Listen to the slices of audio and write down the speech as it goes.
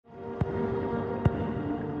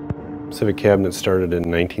Pacific Cabinets started in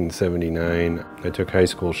 1979. I took high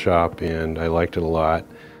school shop and I liked it a lot.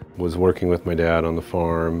 Was working with my dad on the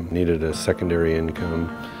farm, needed a secondary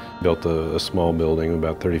income. Built a small building,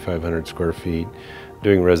 about 3,500 square feet,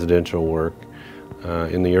 doing residential work.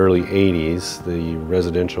 In the early 80s, the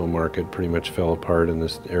residential market pretty much fell apart in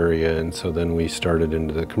this area, and so then we started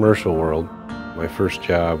into the commercial world. My first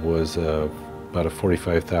job was about a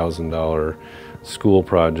 $45,000 school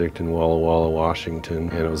project in Walla Walla, Washington,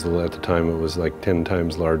 and it was, at the time, it was like 10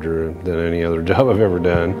 times larger than any other job I've ever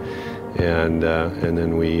done. And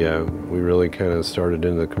then we really kind of started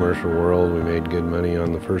into the commercial world. We made good money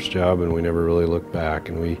on the first job, and we never really looked back.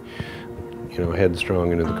 And we,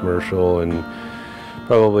 headstrong into the commercial. And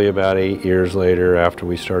probably about 8 years later, after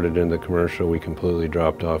we started in the commercial, we completely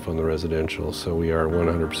dropped off on the residential. So we are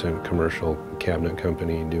 100% commercial cabinet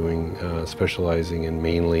company, doing specializing in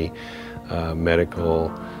mainly medical,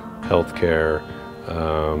 healthcare,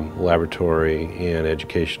 laboratory, and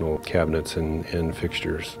educational cabinets and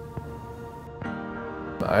fixtures.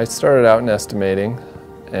 I started out in estimating,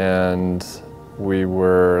 and we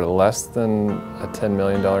were less than a $10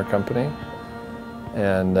 million company,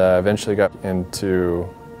 and eventually got into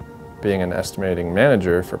being an estimating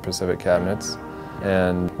manager for Pacific Cabinets,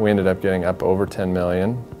 and we ended up getting up over 10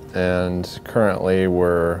 million, and currently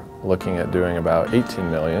we're looking at doing about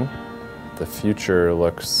 18 million. The future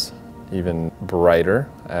looks even brighter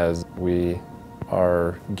as we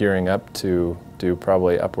are gearing up to do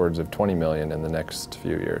probably upwards of 20 million in the next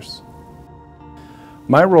few years.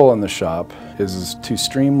 My role in the shop is to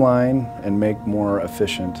streamline and make more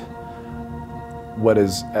efficient what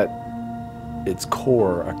is at its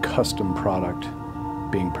core a custom product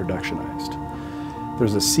being productionized.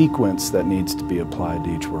 There's a sequence that needs to be applied to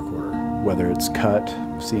each work order, whether it's cut,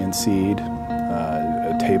 CNC'd,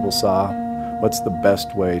 a table saw. What's the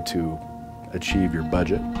best way to achieve your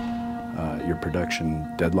budget, your production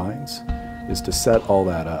deadlines, is to set all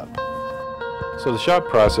that up. So the shop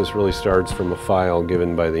process really starts from a file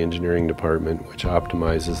given by the engineering department, which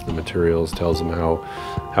optimizes the materials, tells them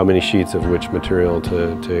how many sheets of which material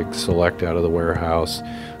to select out of the warehouse.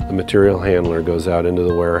 The material handler goes out into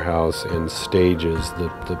the warehouse and stages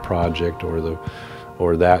the project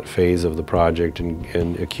or that phase of the project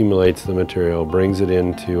and accumulates the material, brings it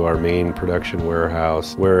into our main production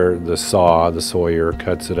warehouse where the sawyer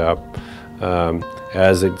cuts it up.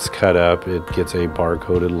 As it's cut up, it gets a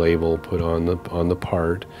barcoded label put on the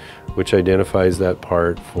part, which identifies that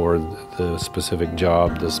part for the specific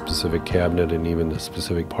job, the specific cabinet, and even the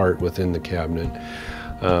specific part within the cabinet.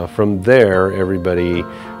 From there, everybody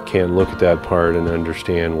can look at that part and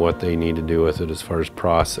understand what they need to do with it as far as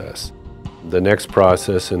process. The next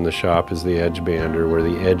process in the shop is the edge bander, where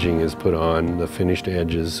the edging is put on, the finished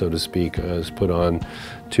edges, so to speak, is put on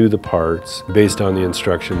to the parts based on the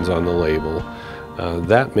instructions on the label.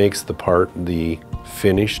 That makes the part the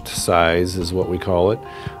finished size, is what we call it.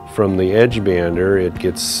 From the edge bander, it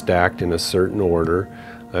gets stacked in a certain order.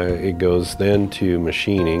 It goes then to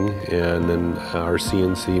machining, and then our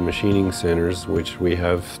CNC machining centers, which we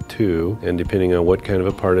have 2, and depending on what kind of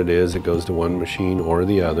a part it is, it goes to one machine or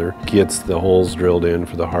the other. Gets the holes drilled in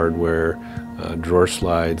for the hardware, drawer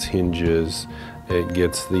slides, hinges. It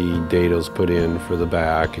gets the dados put in for the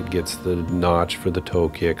back. It gets the notch for the toe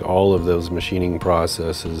kick. All of those machining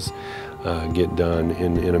processes get done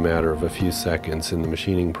in a matter of a few seconds in the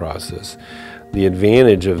machining process. The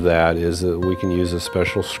advantage of that is that we can use a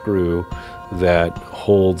special screw that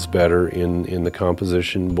holds better in the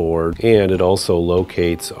composition board, and it also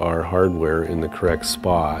locates our hardware in the correct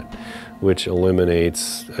spot, which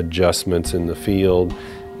eliminates adjustments in the field.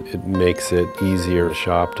 It makes it easier to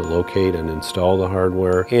shop to locate and install the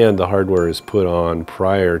hardware, and the hardware is put on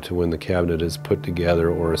prior to when the cabinet is put together,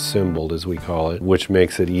 or assembled as we call it, which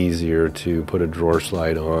makes it easier to put a drawer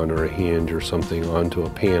slide on or a hinge or something onto a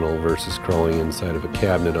panel versus crawling inside of a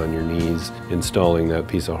cabinet on your knees installing that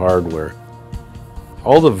piece of hardware.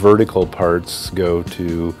 All the vertical parts go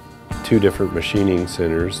to 2 different machining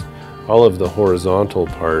centers. All of the horizontal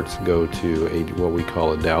parts go to what we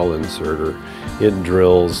call a dowel inserter. It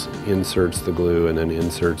drills, inserts the glue, and then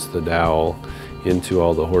inserts the dowel into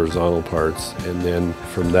all the horizontal parts. And then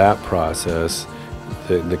from that process,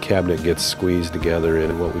 the cabinet gets squeezed together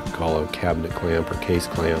in what we call a cabinet clamp or case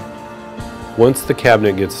clamp. Once the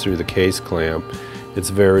cabinet gets through the case clamp, it's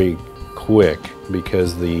very quick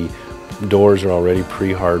because the doors are already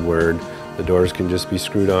pre-hardwared. The doors can just be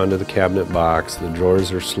screwed onto the cabinet box. The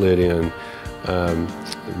drawers are slid in.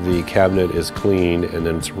 The cabinet is cleaned, and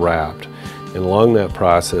then it's wrapped. And along that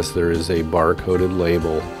process, there is a barcoded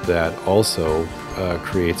label that also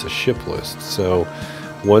creates a ship list. So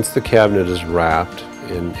once the cabinet is wrapped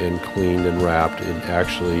and cleaned and wrapped. It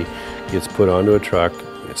actually gets put onto a truck,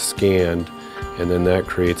 it's scanned, and then that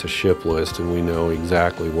creates a ship list, and we know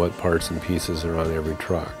exactly what parts and pieces are on every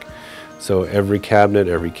truck. So every cabinet,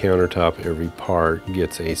 every countertop, every part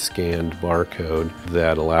gets a scanned barcode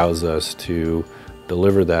that allows us to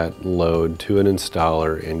deliver that load to an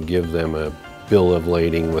installer and give them a bill of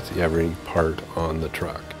lading with every part on the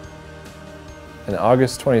truck. In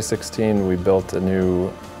August 2016, we built a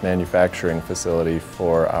new manufacturing facility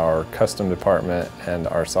for our custom department and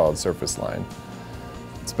our solid surface line.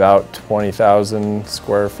 It's about 20,000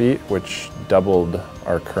 square feet, which doubled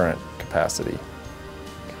our current capacity.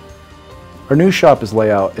 Our new shop is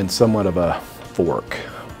laid out in somewhat of a fork.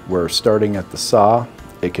 We're starting at the saw.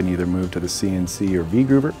 It can either move to the CNC or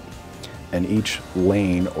V-groover, and each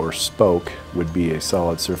lane or spoke would be a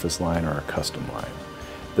solid surface line or a custom line.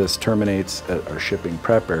 This terminates at our shipping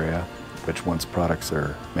prep area, which once products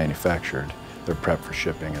are manufactured, they're prepped for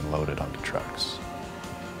shipping and loaded onto trucks.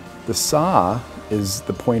 The saw is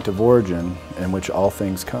the point of origin in which all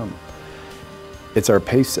things come. It's our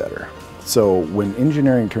pace setter. So when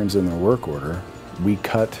engineering turns in their work order, we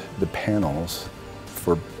cut the panels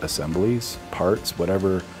for assemblies, parts,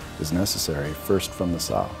 whatever is necessary, first from the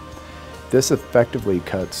saw. This effectively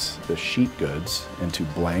cuts the sheet goods into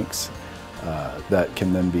blanks that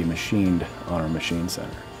can then be machined on our machine center.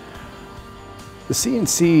 The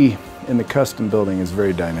CNC in the custom building is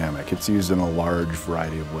very dynamic. It's used in a large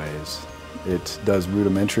variety of ways. It does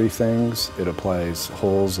rudimentary things. It applies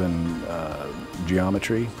holes and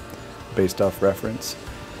geometry based off reference.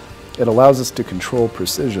 It allows us to control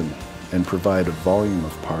precision and provide a volume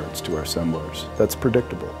of parts to our assemblers that's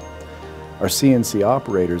predictable. Our CNC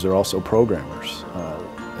operators are also programmers.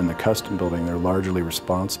 In the custom building, they're largely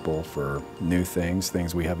responsible for new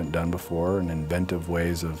things we haven't done before, and inventive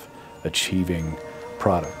ways of achieving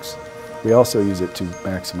products. We also use it to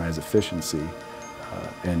maximize efficiency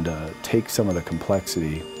and take some of the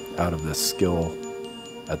complexity out of the skill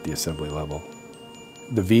at the assembly level.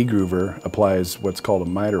 The V-groover applies what's called a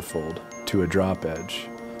miter fold to a drop edge.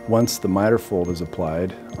 Once the miter fold is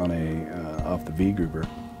applied on off the V-groover,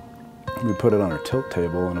 we put it on our tilt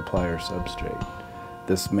table and apply our substrate.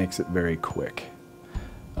 This makes it very quick.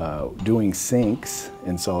 Doing sinks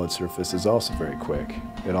in solid surface is also very quick.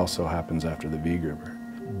 It also happens after the V-groover.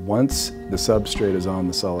 Once the substrate is on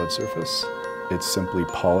the solid surface, it's simply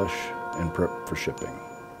polish and prep for shipping.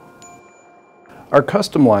 Our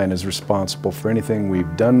custom line is responsible for anything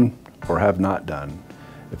we've done or have not done.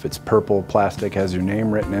 If it's purple plastic has your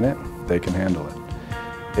name written in it, they can handle it.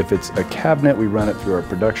 If it's a cabinet, we run it through our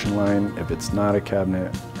production line. If it's not a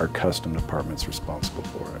cabinet, our custom department's responsible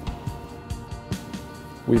for it.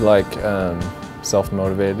 We like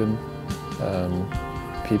self-motivated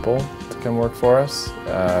people to come work for us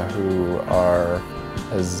who are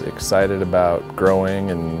as excited about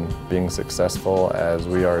growing and being successful as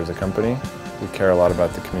we are as a company. We care a lot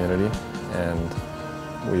about the community,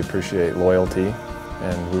 and we appreciate loyalty,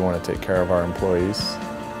 and we want to take care of our employees.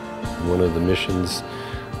 One of the missions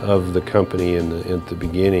of the company at the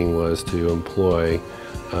beginning was to employ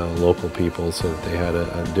local people so that they had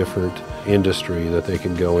a different industry that they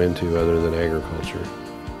could go into other than agriculture.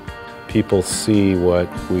 People see what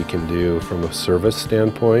we can do from a service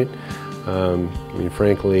standpoint. I mean,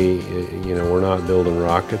 frankly, we're not building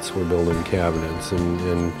rockets, we're building cabinets,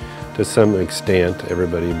 and to some extent,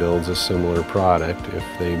 everybody builds a similar product if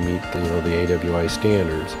they meet the AWI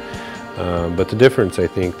standards. But the difference, I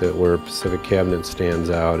think, that where Pacific Cabinet stands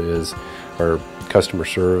out is our customer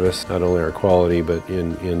service, not only our quality but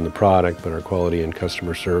in the product, but our quality in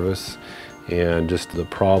customer service, and just the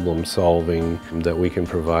problem solving that we can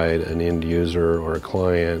provide an end user or a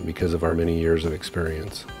client because of our many years of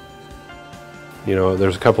experience.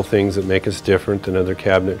 There's a couple things that make us different than other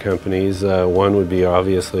cabinet companies. One would be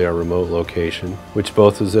obviously our remote location, which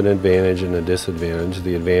both is an advantage and a disadvantage.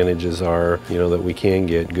 The advantages are, that we can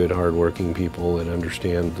get good, hardworking people that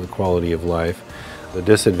understand the quality of life. The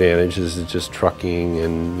disadvantage is just trucking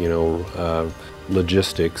and,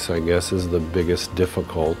 logistics, I guess, is the biggest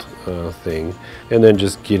difficult thing. And then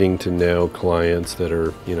just getting to know clients that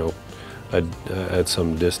are, at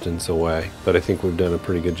some distance away. But I think we've done a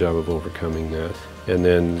pretty good job of overcoming that. And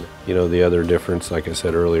then, the other difference, like I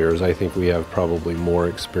said earlier, is I think we have probably more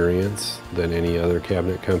experience than any other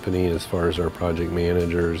cabinet company as far as our project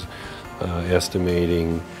managers,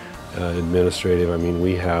 estimating, administrative. I mean,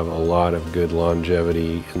 we have a lot of good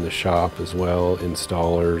longevity in the shop as well,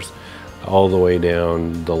 installers, all the way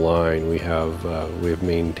down the line. We've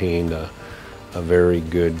maintained a very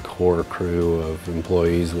good core crew of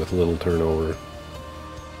employees with little turnover.